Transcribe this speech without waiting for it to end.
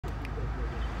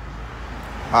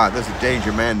Hi, this is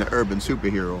Danger Man, the urban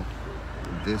superhero.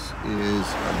 This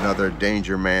is another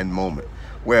Danger Man moment.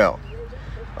 Well,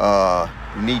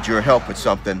 need your help with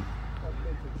something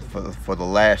for the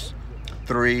last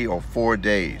 3 or 4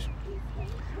 days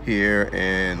here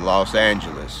in Los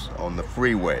Angeles on the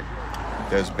freeway.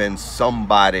 There's been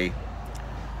somebody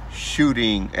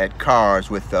shooting at cars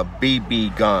with a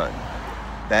BB gun.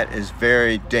 That is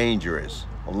very dangerous.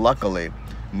 Luckily,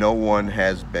 no one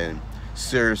has been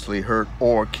seriously hurt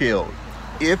or killed.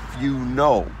 If you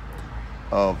know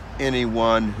of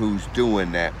anyone who's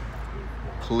doing that,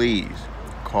 please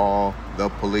call the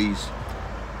police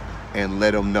and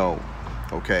let them know,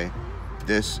 okay?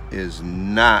 This is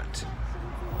not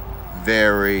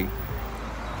very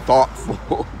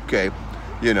thoughtful, okay?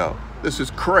 You know, this is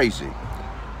crazy.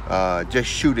 Just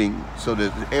shooting, so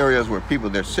there's areas where people,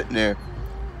 they're sitting there,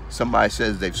 somebody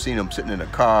says they've seen them sitting in a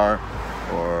car,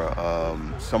 or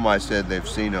somebody said they've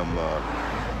seen them,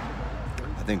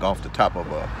 I think off the top of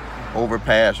a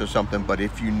overpass or something. But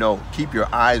if you know, keep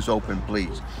your eyes open,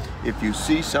 please. If you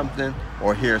see something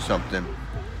or hear something,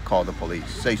 call the police.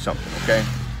 Say something, okay?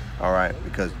 All right,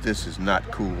 because this is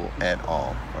not cool at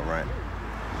all, all right?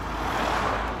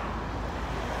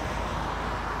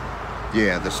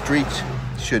 Yeah, the streets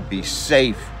should be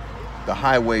safe. The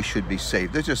highway should be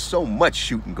safe. There's just so much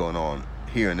shooting going on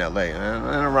here in LA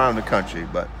and around the country,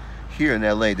 but here in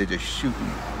LA, they're just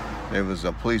shooting. There was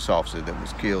a police officer that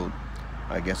was killed,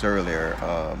 I guess earlier,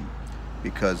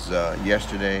 because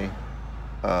yesterday,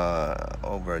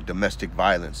 over a domestic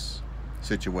violence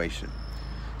situation.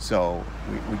 So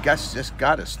we just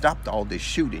gotta stop all this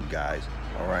shooting, guys.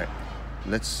 All right,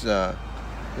 let's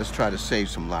try to save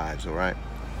some lives. All right.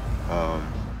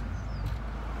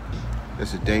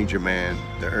 This is Danger Man,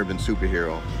 the urban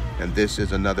superhero, and this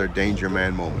is another Danger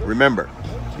Man moment. Remember,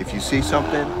 if you see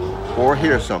something or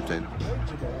hear something,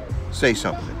 say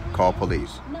something. Call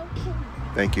police.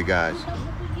 Thank you, guys.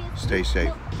 Stay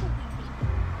safe.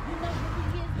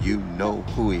 You know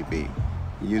who he be.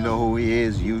 You know who he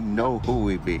is. You know who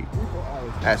he be.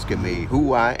 Asking me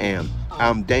who I am.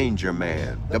 I'm Danger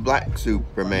Man, the Black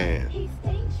Superman.